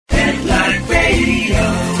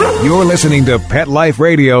You're listening to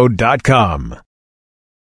PetLifeRadio.com.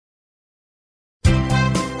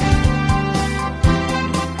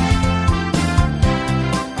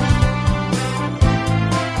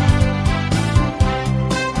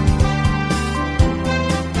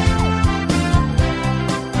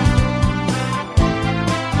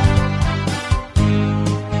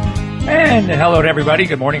 And hello to everybody.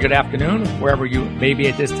 Good morning, good afternoon, wherever you may be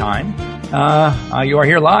at this time. You are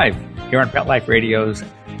here live here on Pet Life Radio's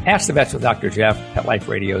Ask the Vets with Dr. Jeff, Pet Life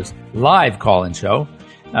Radio's live call-in show.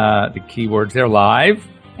 The keywords there, live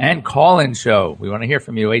and call-in show. We want to hear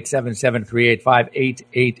from you,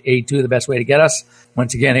 877-385-8882, the best way to get us.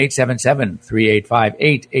 Once again,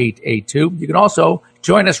 877-385-8882. You can also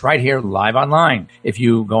join us right here live online. If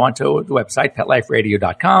you go onto the website,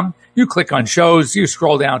 PetLifeRadio.com, you click on shows, you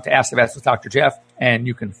scroll down to Ask the Vets with Dr. Jeff, and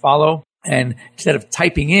you can follow. And instead of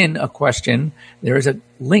typing in a question, there is a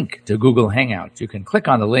link to Google Hangouts. You can click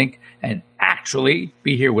on the link and actually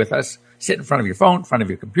be here with us. Sit in front of your phone, in front of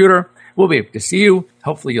your computer. We'll be able to see you.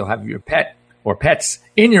 Hopefully you'll have your pet or pets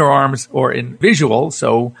in your arms or in visual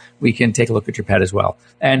so we can take a look at your pet as well.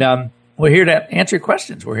 And we're here to answer your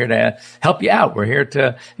questions. We're here to help you out. We're here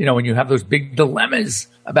to, when you have those big dilemmas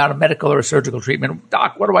about a medical or a surgical treatment,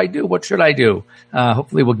 doc, what do I do? What should I do?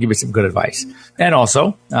 Hopefully we'll give you some good advice. And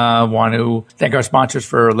also want to thank our sponsors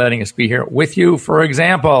for letting us be here with you. For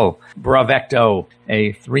example, Bravecto,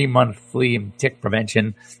 a 3-month flea and tick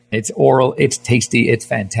prevention. It's oral, it's tasty, it's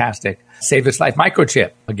fantastic. Save This Life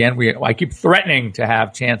Microchip. Again, I keep threatening to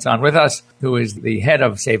have Chance on with us, who is the head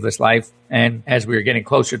of Save This Life. And as we're getting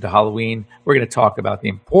closer to Halloween, we're going to talk about the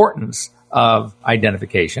importance of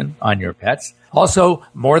identification on your pets. Also,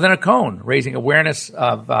 More Than a Cone, raising awareness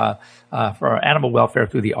of for animal welfare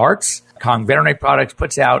through the arts. Kong Veterinary Products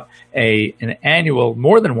puts out an annual,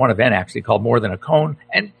 more than one event actually, called More Than a Cone.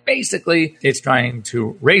 And basically, it's trying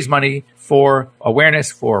to raise money for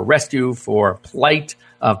awareness, for rescue, for plight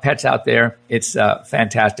of pets out there. It's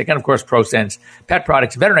fantastic. And of course, ProSense pet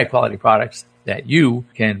products, veterinary quality products that you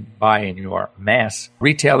can buy in your mass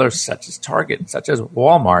retailers such as Target, such as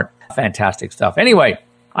Walmart. Fantastic stuff. Anyway,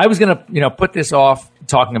 I was going to, put this off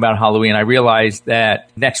talking about Halloween. I realized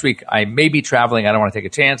that next week I may be traveling. I don't want to take a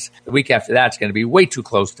chance. The week after that, it's going to be way too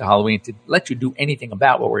close to Halloween to let you do anything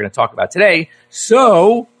about what we're going to talk about today.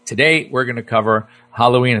 So today we're going to cover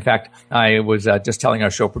Halloween. In fact, I was just telling our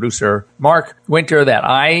show producer, Mark Winter, that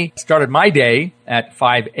I started my day at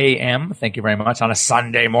 5 a.m. Thank you very much, on a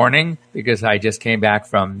Sunday morning, because I just came back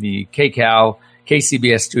from the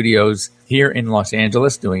KCBS studios here in Los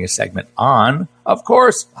Angeles doing a segment on, of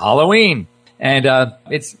course, Halloween. And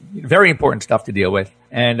it's very important stuff to deal with.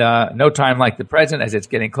 And no time like the present, as it's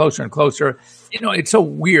getting closer and closer. It's so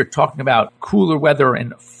weird talking about cooler weather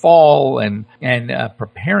and fall and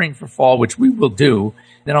preparing for fall, which we will do.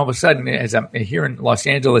 Then all of a sudden, as I'm here in Los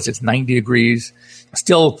Angeles, it's 90 degrees,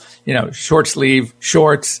 still, short sleeve,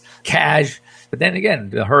 shorts, cash. But then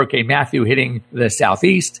again, the Hurricane Matthew hitting the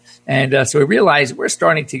southeast. And so we realize we're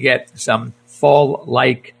starting to get some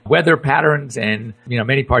fall-like weather patterns, and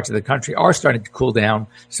many parts of the country are starting to cool down.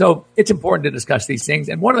 So it's important to discuss these things.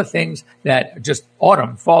 And one of the things that just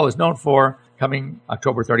fall is known for, coming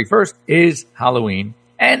October 31st, is Halloween.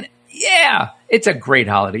 And yeah, it's a great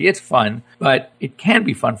holiday. It's fun, but it can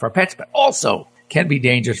be fun for our pets, but also can be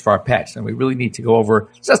dangerous for our pets. And we really need to go over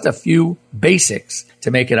just a few basics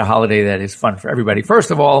to make it a holiday that is fun for everybody.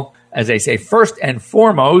 First of all, as they say, first and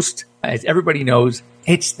foremost, as everybody knows,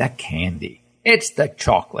 it's the candy. It's the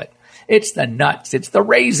chocolate. It's the nuts. It's the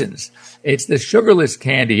raisins. It's the sugarless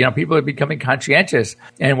candy. People are becoming conscientious.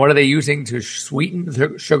 And what are they using to sweeten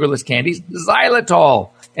the sugarless candies?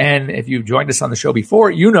 Xylitol. And if you've joined us on the show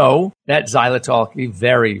before, you know that xylitol can be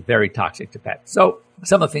very, very toxic to pets. So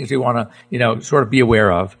some of the things we want to, sort of be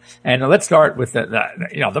aware of. And let's start with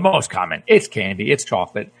the most common. It's candy. It's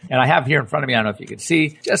chocolate. And I have here in front of me, I don't know if you can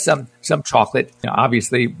see, just some chocolate.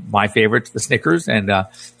 Obviously, my favorites, the Snickers. And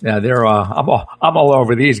they're I'm all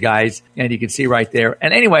over these guys. And you can see right there.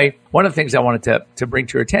 And anyway, one of the things I wanted to bring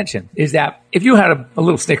to your attention is that if you had a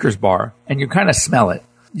little Snickers bar and you kind of smell it,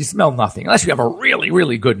 you smell nothing, unless you have a really,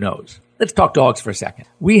 really good nose. Let's talk dogs for a second.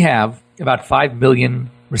 We have about 5 million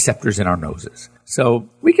receptors in our noses. So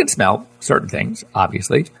we can smell certain things,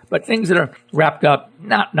 obviously, but things that are wrapped up,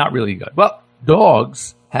 not really good. Well,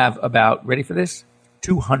 dogs have about, ready for this,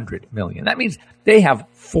 200 million. That means they have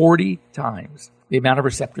 40 times the amount of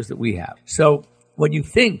receptors that we have. So when you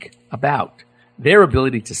think about their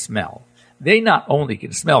ability to smell, they not only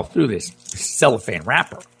can smell through this cellophane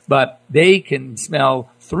wrapper, but they can smell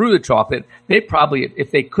through the chocolate. They probably,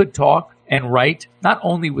 if they could talk and write, not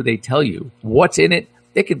only would they tell you what's in it,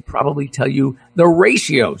 They can probably tell you the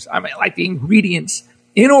ratios. I mean, like the ingredients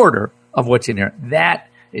in order of what's in there. That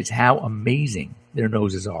is how amazing their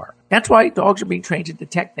noses are. That's why dogs are being trained to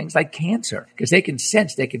detect things like cancer, because they can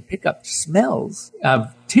sense, they can pick up smells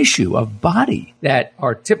of tissue, of body that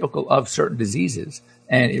are typical of certain diseases.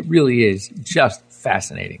 And it really is just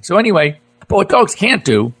fascinating. So anyway, but what dogs can't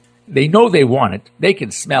do, they know they want it. They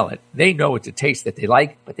can smell it. They know it's a taste that they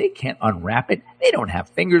like, but they can't unwrap it. They don't have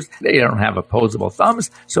fingers. They don't have opposable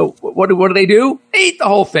thumbs. So what do they do? They eat the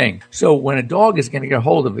whole thing. So when a dog is going to get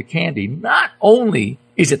hold of the candy, not only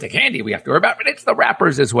is it the candy we have to worry about, but it's the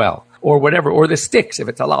wrappers as well, or whatever, or the sticks if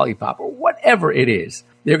it's a lollipop, or whatever it is.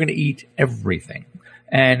 They're going to eat everything.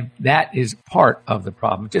 And that is part of the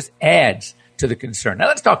problem. It just adds to the concern. Now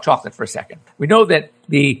let's talk chocolate for a second. We know that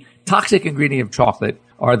the toxic ingredient of chocolate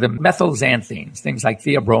are the methylxanthines, things like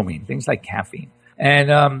theobromine, things like caffeine.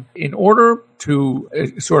 And in order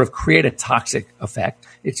to sort of create a toxic effect,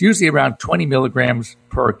 it's usually around 20 milligrams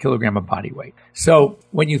per kilogram of body weight. So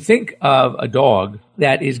when you think of a dog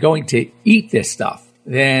that is going to eat this stuff,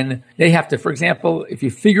 then they have to, for example, if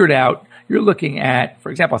you figure it out, you're looking at,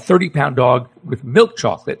 for example, a 30-pound dog with milk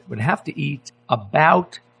chocolate would have to eat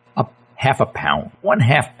about half a pound,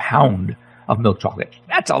 1/2 pound of milk chocolate.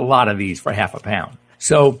 That's a lot of these for half a pound.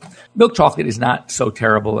 So milk chocolate is not so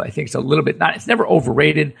terrible. I think it's a little bit it's never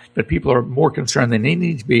overrated, but people are more concerned than they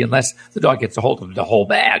need to be unless the dog gets a hold of the whole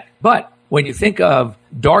bag. But when you think of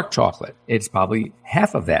dark chocolate, it's probably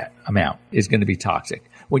half of that amount is going to be toxic.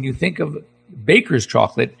 When you think of baker's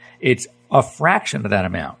chocolate, it's a fraction of that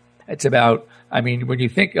amount. It's about, when you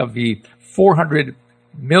think of the 400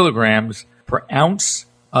 milligrams per ounce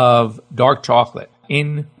of dark chocolate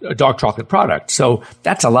in a dark chocolate product. So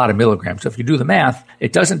that's a lot of milligrams. So if you do the math,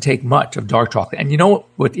 it doesn't take much of dark chocolate. And you know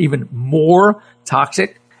what's even more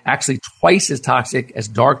toxic, actually twice as toxic as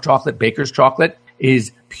dark chocolate, baker's chocolate,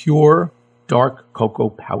 is pure dark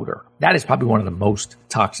cocoa powder. That is probably one of the most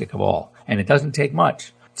toxic of all. And it doesn't take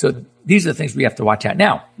much. So these are the things we have to watch out.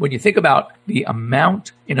 Now, when you think about the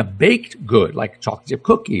amount in a baked good, like a chocolate chip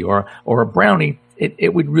cookie or a brownie,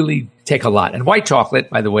 it would really take a lot. And white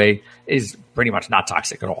chocolate, by the way, is pretty much not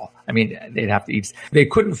toxic at all. They'd have to eat. They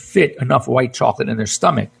couldn't fit enough white chocolate in their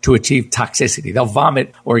stomach to achieve toxicity. They'll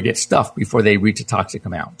vomit or get stuffed before they reach a toxic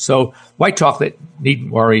amount. So white chocolate,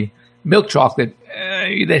 needn't worry. Milk chocolate,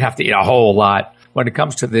 they'd have to eat a whole lot. When it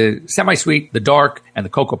comes to the semi-sweet, the dark, and the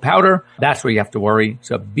cocoa powder, that's where you have to worry.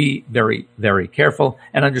 So be very, very careful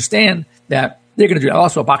and understand that they're going to do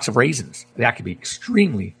also a box of raisins. That could be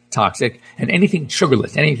extremely toxic. And anything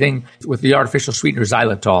sugarless, anything with the artificial sweetener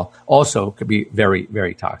xylitol also could be very,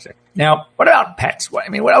 very toxic. Now, what about pets?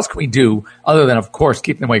 What else can we do other than, of course,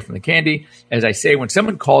 keep them away from the candy? As I say, when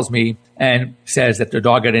someone calls me and says that their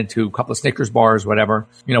dog got into a couple of Snickers bars, whatever,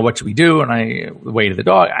 what should we do? And I weigh to the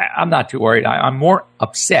dog. I'm not too worried. I'm more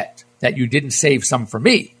upset that you didn't save some for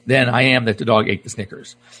me than I am that the dog ate the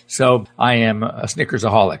Snickers. So I am a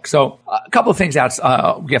Snickersaholic. So a couple of things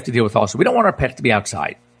we have to deal with also. We don't want our pets to be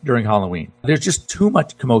outside during Halloween. There's just too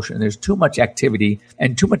much commotion. There's too much activity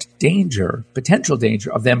and too much danger, potential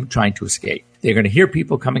danger of them trying to escape. They're going to hear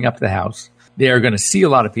people coming up to the house. They're going to see a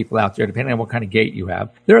lot of people out there, depending on what kind of gate you have.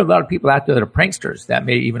 There are a lot of people out there that are pranksters that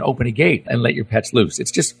may even open a gate and let your pets loose.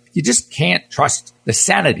 You just can't trust the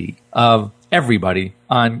sanity of everybody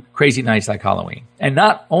on crazy nights like Halloween. And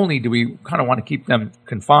not only do we kind of want to keep them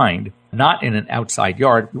confined, not in an outside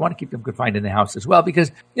yard, we want to keep them confined in the house as well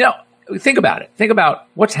because, think about it. Think about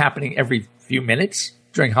what's happening every few minutes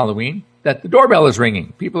during Halloween, that the doorbell is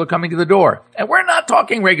ringing. People are coming to the door. And we're not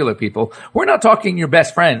talking regular people. We're not talking your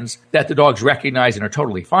best friends that the dogs recognize and are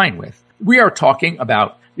totally fine with. We are talking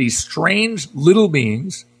about these strange little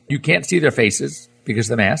beings. You can't see their faces because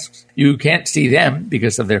of the masks. You can't see them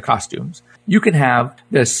because of their costumes. You can have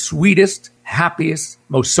the sweetest, happiest,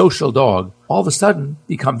 most social dog all of a sudden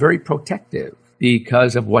become very protective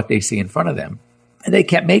because of what they see in front of them. And they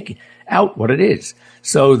can't make out what it is.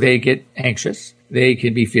 So they get anxious. They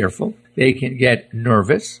can be fearful. They can get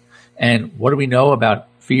nervous. And what do we know about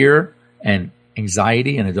fear and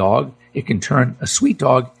anxiety in a dog? It can turn a sweet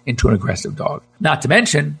dog into an aggressive dog. Not to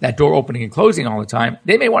mention that door opening and closing all the time.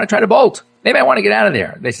 They may want to try to bolt. They may want to get out of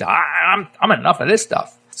there. They say, I'm enough of this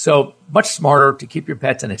stuff. So much smarter to keep your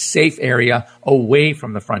pets in a safe area away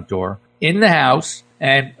from the front door, in the house,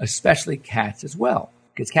 and especially cats as well.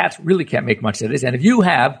 Because cats really can't make much of this. And if you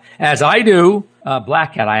have, as I do, a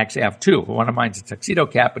black cat, I actually have two. One of mine's a tuxedo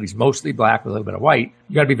cat, but he's mostly black with a little bit of white.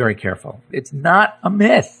 You got to be very careful. It's not a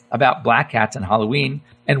myth about black cats on Halloween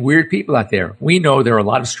and weird people out there. We know there are a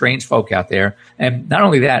lot of strange folk out there. And not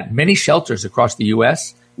only that, many shelters across the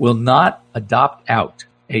U.S. will not adopt out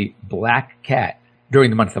a black cat during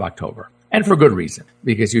the month of October. And for good reason,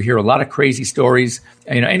 because you hear a lot of crazy stories.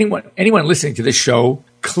 You know, anyone listening to this show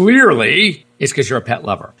clearly is because you're a pet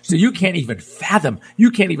lover. So you can't even fathom,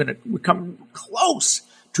 you can't even come close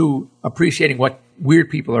to appreciating what weird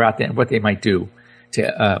people are out there and what they might do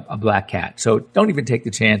to a black cat. So don't even take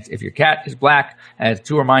the chance. If your cat is black, as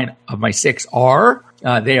 2 of my 6 are,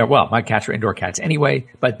 they are, well, my cats are indoor cats anyway,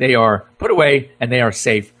 but they are put away and they are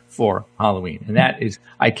safe for Halloween. And that is,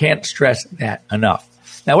 I can't stress that enough.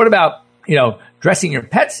 Now, what about, dressing your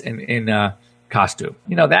pets in costume?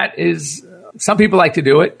 That is, some people like to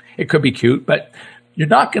do it. It could be cute, but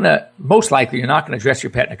most likely you're not going to dress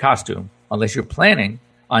your pet in a costume unless you're planning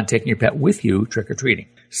on taking your pet with you trick-or-treating.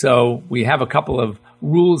 So we have a couple of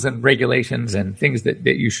rules and regulations and things that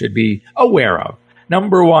you should be aware of.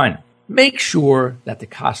 Number 1, make sure that the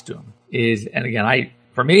costume is, and again,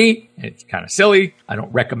 for me, it's kind of silly. I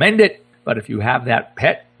don't recommend it, but if you have that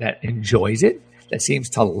pet that enjoys it, that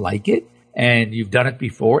seems to like it, and you've done it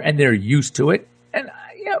before and they're used to it, and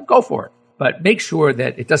go for it. But make sure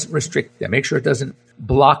that it doesn't restrict them. Make sure it doesn't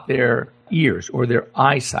block their ears or their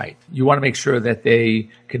eyesight. You want to make sure that they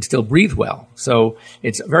can still breathe well. So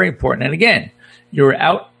it's very important. And again, you're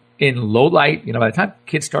out in low light. By the time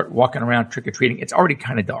kids start walking around trick-or-treating, it's already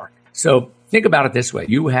kind of dark. So think about it this way.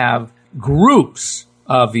 You have groups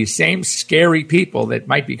of these same scary people that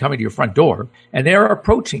might be coming to your front door, and they're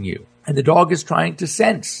approaching you. And the dog is trying to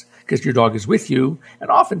sense, because your dog is with you. And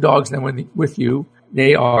often dogs, then when with you,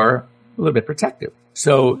 they are a little bit protective.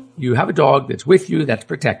 So you have a dog that's with you, that's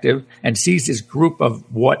protective, and sees this group of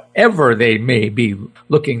whatever they may be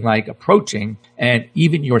looking like approaching, and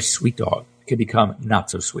even your sweet dog can become not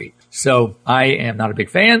so sweet. So I am not a big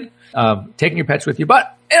fan of taking your pets with you,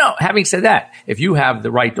 but having said that, if you have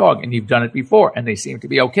the right dog and you've done it before and they seem to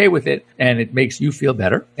be okay with it and it makes you feel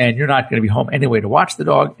better and you're not going to be home anyway to watch the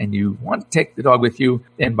dog and you want to take the dog with you,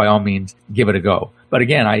 then by all means, give it a go. But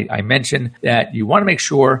again, I mentioned that you want to make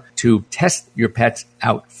sure to test your pets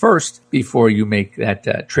out first before you make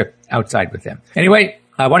that trip outside with them. Anyway,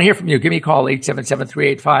 I want to hear from you. Give me a call,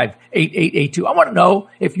 877-385-8882. I want to know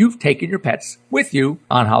if you've taken your pets with you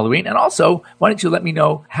on Halloween. And also, why don't you let me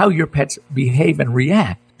know how your pets behave and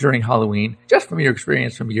react during Halloween, just from your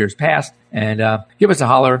experience from years past. And give us a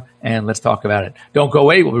holler and let's talk about it. Don't go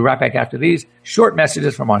away. We'll be right back after these short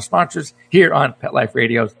messages from our sponsors here on Pet Life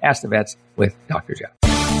Radio's Ask the Vets with Dr. Jeff.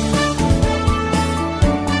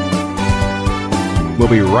 We'll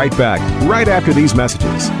be right back, right after these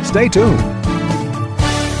messages. Stay tuned.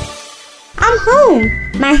 I'm home.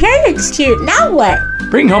 My hair looks cute. Now what?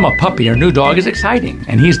 Bringing home a puppy or new dog is exciting,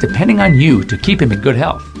 and he's depending on you to keep him in good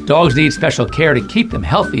health. Dogs need special care to keep them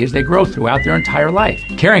healthy as they grow throughout their entire life.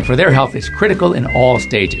 Caring for their health is critical in all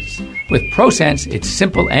stages. With ProSense, it's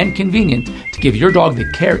simple and convenient to give your dog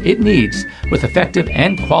the care it needs with effective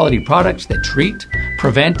and quality products that treat,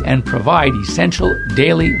 prevent, and provide essential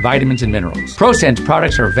daily vitamins and minerals. ProSense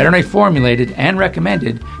products are veterinary formulated and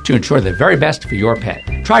recommended to ensure the very best for your pet.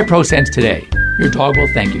 Try ProSense today. Your dog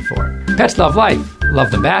will thank you for it. Pets love life.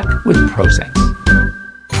 Love them back with ProSense.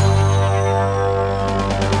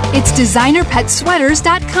 It's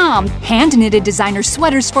DesignerPetSweaters.com. Hand-knitted designer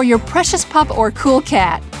sweaters for your precious pup or cool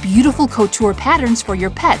cat. Beautiful couture patterns for your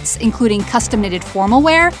pets, including custom-knitted formal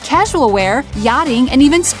wear, casual wear, yachting, and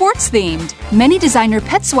even sports-themed. Many designer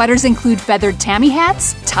pet sweaters include feathered tammy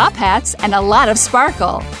hats, top hats, and a lot of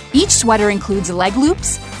sparkle. Each sweater includes leg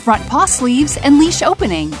loops, front paw sleeves, and leash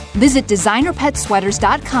opening. Visit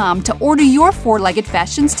DesignerPetSweaters.com to order your four-legged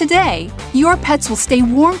fashions today. Your pets will stay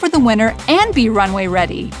warm for the winter and be runway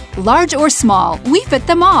ready. Large or small, we fit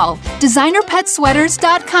them all.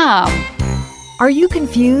 DesignerPetSweaters.com. Are you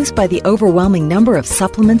confused by the overwhelming number of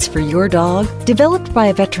supplements for your dog? Developed by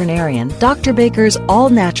a veterinarian, Dr. Baker's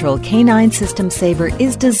all-natural Canine System Saver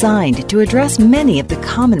is designed to address many of the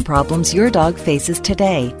common problems your dog faces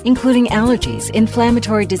today, including allergies,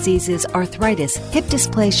 inflammatory diseases, arthritis, hip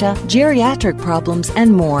dysplasia, geriatric problems,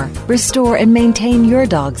 and more. Restore and maintain your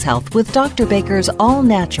dog's health with Dr. Baker's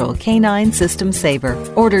all-natural Canine System Saver.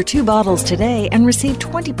 Order 2 bottles today and receive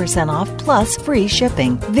 20% off plus free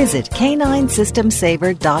shipping. Visit CanineSystemSaver.com.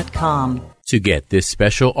 To get this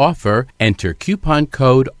special offer, enter coupon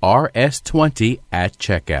code RS20 at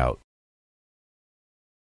checkout.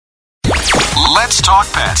 Let's talk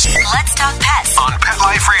pets. Let's talk pets On Pet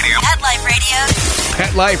Life Radio. Pet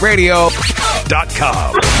Life Radio.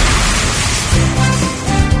 PetLifeRadio.com.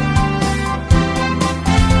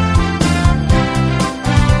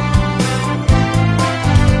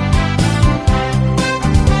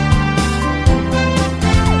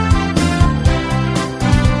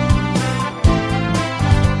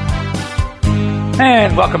 And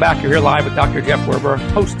And welcome back. You're here live with Dr. Jeff Werber,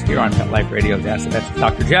 host here on Pet Life Radio's Ask the Vets with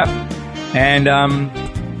Dr. Jeff. And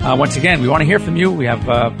once again, we want to hear from you. We have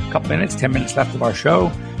a couple minutes, 10 minutes left of our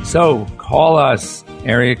show. So call us,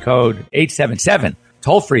 area code 877,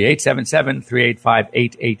 toll free,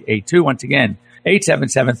 877-385-8882. Once again,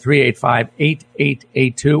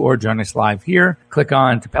 877-385-8882, or join us live here. Click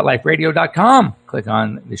on to PetLifeRadio.com. Click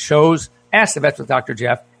on the shows, Ask the Vets with Dr.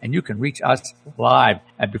 Jeff, and you can reach us live.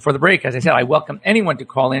 And before the break, as I said, I welcome anyone to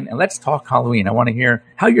call in, and let's talk Halloween. I want to hear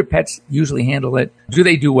how your pets usually handle it. Do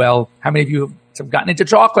they do well? How many of you have gotten into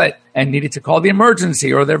chocolate and needed to call the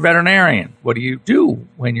emergency or their veterinarian? What do you do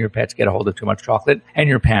when your pets get a hold of too much chocolate and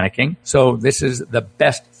you're panicking? So this is the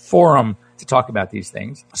best forum to talk about these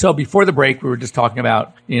things. So before the break, we were just talking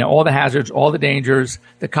about, all the hazards, all the dangers,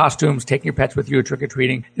 the costumes, taking your pets with you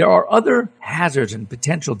trick-or-treating. There are other hazards and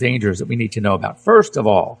potential dangers that we need to know about. First of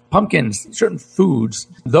all, pumpkins, certain foods,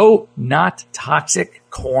 though not toxic,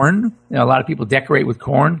 corn. A lot of people decorate with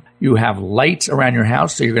corn. You have lights around your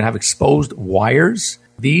house, so you're going to have exposed wires.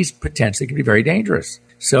 These potentially can be very dangerous.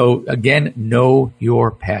 So again, know your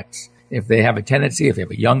pets. If they have a tendency, if they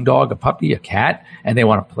have a young dog, a puppy, a cat, and they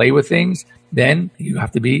want to play with things, then you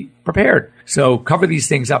have to be prepared. So cover these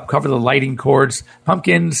things up, cover the lighting cords.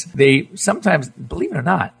 Pumpkins, they sometimes, believe it or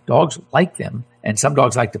not, dogs like them, and some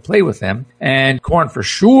dogs like to play with them. And corn, for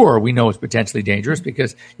sure, we know is potentially dangerous,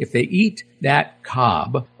 because if they eat that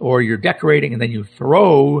cob, or you're decorating and then you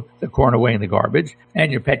throw the corn away in the garbage,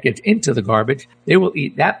 and your pet gets into the garbage, they will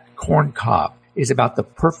eat. That corn cob is about the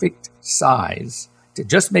perfect size to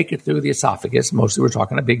just make it through the esophagus. Mostly we're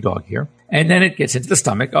talking a big dog here. And then it gets into the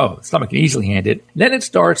stomach. Oh, the stomach can easily handle it. Then it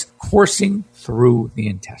starts coursing through the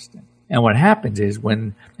intestine. And what happens is,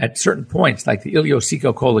 when at certain points, like the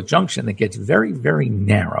ileocecocolic junction that gets very, very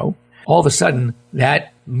narrow, all of a sudden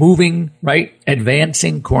that moving,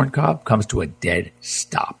 advancing corn cob comes to a dead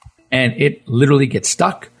stop. And it literally gets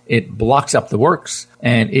stuck. It blocks up the works,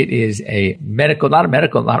 and it is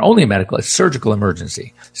not only a medical, a surgical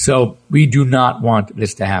emergency. So we do not want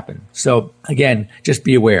this to happen. So again, just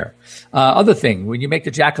be aware. Other thing, when you make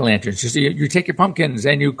the jack-o'-lanterns, you take your pumpkins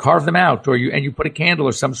and you carve them out, or you put a candle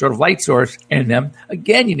or some sort of light source in them.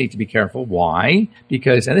 Again, you need to be careful. Why?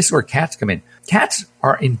 Because, and this is where cats come in. Cats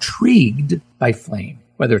are intrigued by flame.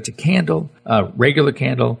 Whether it's a candle, a regular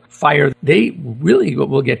candle, fire, they really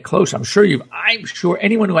will get close. I'm sure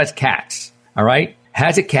anyone who has cats,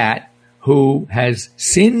 has a cat who has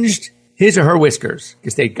singed his or her whiskers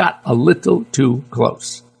because they got a little too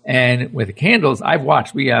close. And with the candles, I've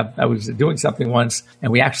watched, I was doing something once,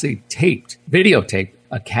 and we actually videotaped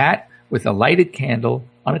a cat with a lighted candle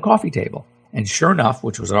on a coffee table. And sure enough,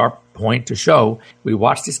 which was our point to show, we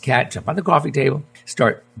watched this cat jump on the coffee table,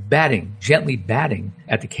 start gently batting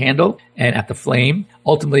at the candle and at the flame,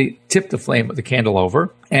 ultimately tip the flame of the candle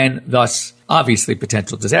over, and thus, obviously,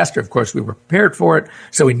 potential disaster. Of course, we were prepared for it,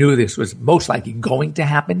 so we knew this was most likely going to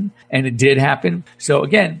happen, and it did happen. So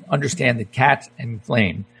again, understand that cat and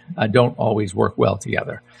flame don't always work well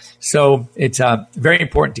together. So it's very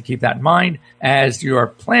important to keep that in mind as you are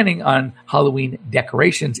planning on Halloween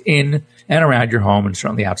decorations in and around your home, and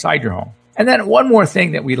certainly outside your home. And then one more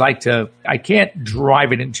thing that I can't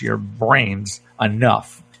drive it into your brains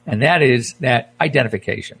enough, and that is that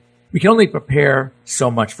identification. We can only prepare so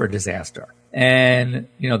much for disaster. And,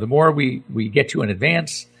 the more we get to in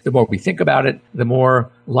advance, the more we think about it, the more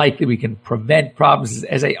likely we can prevent problems,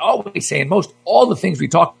 as I always say in all the things we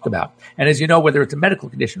talked about. And as you know, whether it's a medical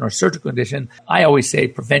condition or a surgical condition, I always say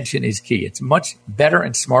prevention is key. It's much better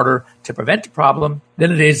and smarter to prevent the problem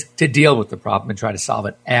than it is to deal with the problem and try to solve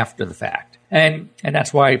it after the fact. And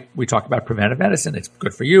that's why we talk about preventive medicine. It's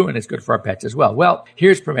good for you and it's good for our pets as well. Well,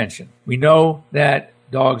 here's prevention. We know that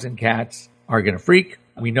dogs and cats are going to freak.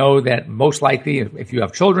 We know that most likely, if you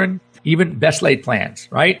have children, even best laid plans,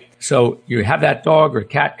 So you have that dog or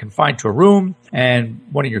cat confined to a room, and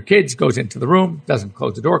one of your kids goes into the room, doesn't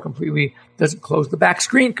close the door completely, doesn't close the back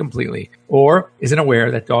screen completely, or isn't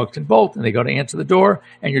aware that dogs can bolt, and they go to answer the door,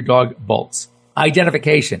 and your dog bolts.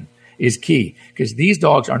 Identification is key, because these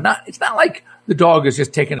dogs it's not like the dog is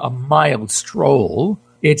just taking a mild stroll.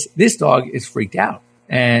 This dog is freaked out.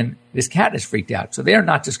 And this cat is freaked out. So they're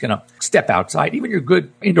not just going to step outside. Even your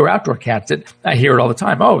good indoor-outdoor cats, I hear it all the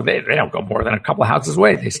time. Oh, they don't go more than a couple of houses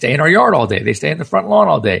away. They stay in our yard all day. They stay in the front lawn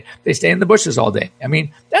all day. They stay in the bushes all day. I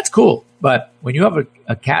mean, that's cool. But when you have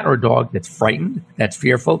a cat or a dog that's frightened, that's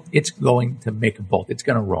fearful, it's going to make a bolt. It's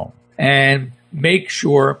going to roam. And make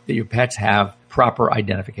sure that your pets have proper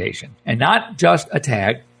identification. And not just a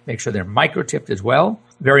tag. Make sure they're microchipped as well.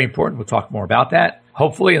 Very important. We'll talk more about that,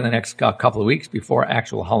 hopefully in the next couple of weeks before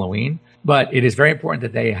actual Halloween. But it is very important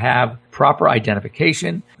that they have proper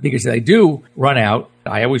identification, because if they do run out,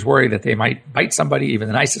 I always worry that they might bite somebody, even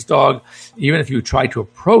the nicest dog. Even if you try to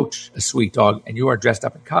approach a sweet dog and you are dressed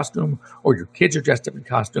up in costume, or your kids are dressed up in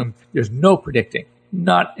costume, there's no predicting,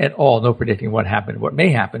 not at all, no predicting what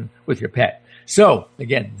may happen with your pet. So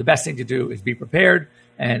again, the best thing to do is be prepared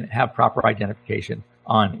and have proper identification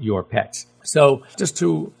on your pets. So just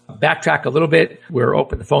to backtrack a little bit, we're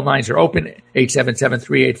open. The phone lines are open,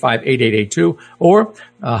 877-385-8882, or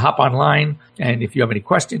hop online. And if you have any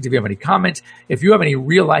questions, if you have any comments, if you have any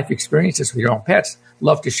real life experiences with your own pets,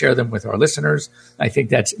 love to share them with our listeners. I think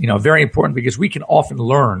that's, very important, because we can often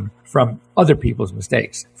learn from other people's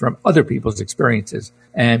mistakes, from other people's experiences.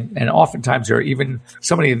 And oftentimes there are even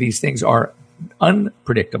so many of these things are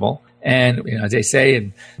unpredictable. And as they say,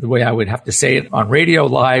 and the way I would have to say it on radio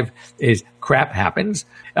live is crap happens.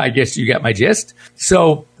 I guess you get my gist.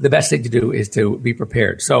 So the best thing to do is to be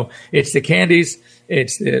prepared. So it's the candies,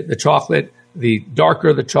 it's the chocolate. The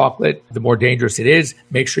darker the chocolate, the more dangerous it is.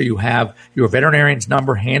 Make sure you have your veterinarian's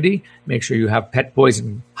number handy. Make sure you have pet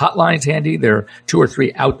poison hotlines handy. There are 2 or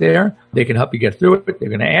 3 out there. They can help you get through it. They're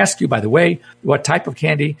going to ask you, by the way, what type of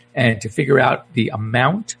candy, and to figure out the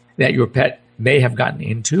amount that your pet may have gotten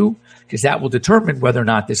into, because that will determine whether or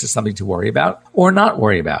not this is something to worry about or not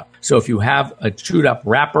worry about. So if you have a chewed up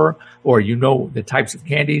wrapper, or the types of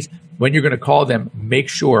candies, when you're going to call them, make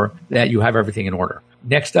sure that you have everything in order.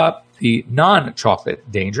 Next up, the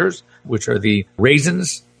non-chocolate dangers, which are the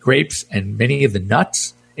raisins, grapes, and many of the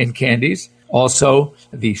nuts in candies. Also,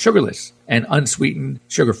 the sugarless and unsweetened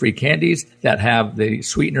sugar-free candies that have the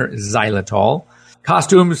sweetener xylitol.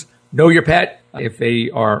 Costumes, know your pet. If they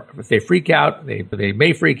freak out, they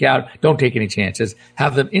may freak out. Don't take any chances.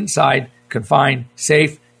 Have them inside, confined,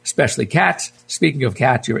 safe, especially cats. Speaking of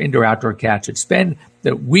cats, your indoor-outdoor cat should spend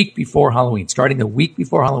the week before Halloween, starting the week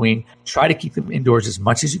before Halloween. Try to keep them indoors as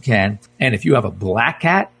much as you can. And if you have a black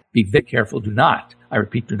cat, be very careful. Do not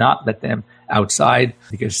let them outside,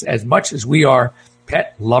 because as much as we are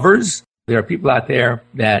pet lovers, there are people out there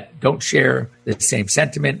that don't share the same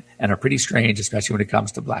sentiment and are pretty strange, especially when it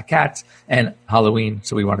comes to black cats and Halloween.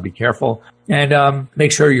 So we want to be careful, and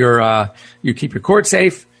make sure you keep your court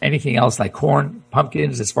safe. Anything else like corn,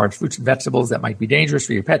 pumpkins, as far as fruits and vegetables that might be dangerous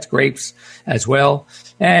for your pets, grapes as well.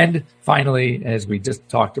 And finally, as we just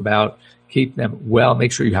talked about, keep them well.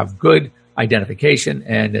 Make sure you have good identification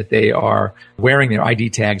and that they are wearing their ID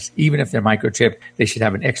tags. Even if they're microchipped, they should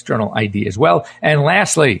have an external ID as well. And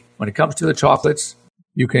lastly, when it comes to the chocolates,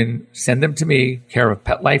 you can send them to me, care of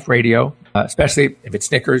Pet Life Radio, especially if it's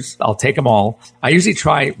Snickers. I'll take them all.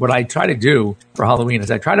 What I try to do for Halloween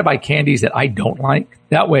is I try to buy candies that I don't like.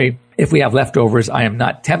 That way, if we have leftovers, I am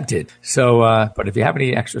not tempted. So, but if you have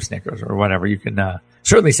any extra Snickers or whatever, you can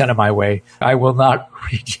certainly send them my way. I will not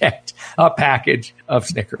reject a package of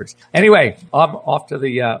Snickers. Anyway, I'm off to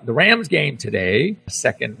the Rams game today,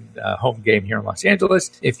 second home game here in Los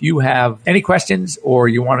Angeles. If you have any questions or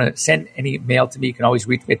you want to send any mail to me, you can always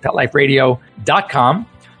reach me at PetLifeRadio.com,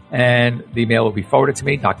 and the mail will be forwarded to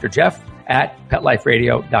me, Dr. Jeff at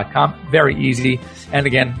PetLifeRadio.com. Very easy. And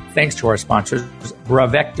again, thanks to our sponsors,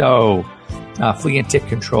 Bravecto, flea and tick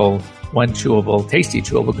control, one chewable, tasty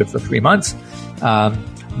chewable, good for 3 months.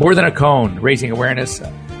 More Than a Cone, raising awareness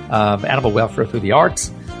of animal welfare through the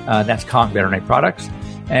arts. That's Kong Veterinary Products.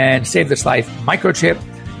 And Save This Life Microchip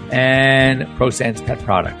and ProSense Pet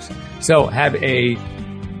Products. So have a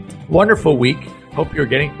wonderful week. Hope you're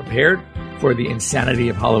getting prepared for the insanity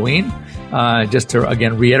of Halloween. Just to,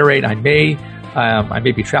 again, reiterate, I may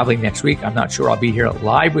be traveling next week. I'm not sure I'll be here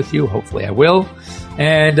live with you. Hopefully I will.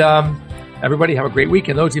 And everybody have a great week.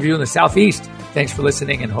 And those of you in the Southeast, thanks for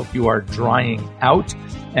listening, and hope you are drying out.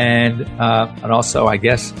 And also, I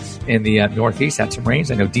guess, in the Northeast, had some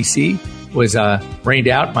rains. I know D.C. was rained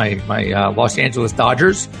out. My Los Angeles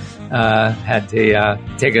Dodgers had to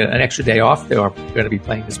take an extra day off. They are going to be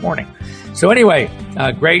playing this morning. So anyway,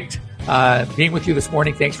 great being with you this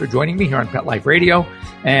morning. Thanks for joining me here on Pet Life Radio.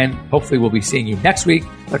 And hopefully we'll be seeing you next week,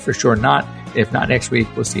 but for sure not. If not next week,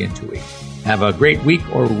 we'll see you in 2 weeks. Have a great week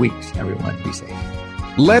or weeks, everyone. Be safe.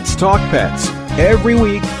 Let's Talk Pets, every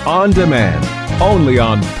week on demand, only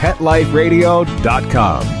on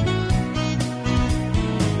PetLifeRadio.com.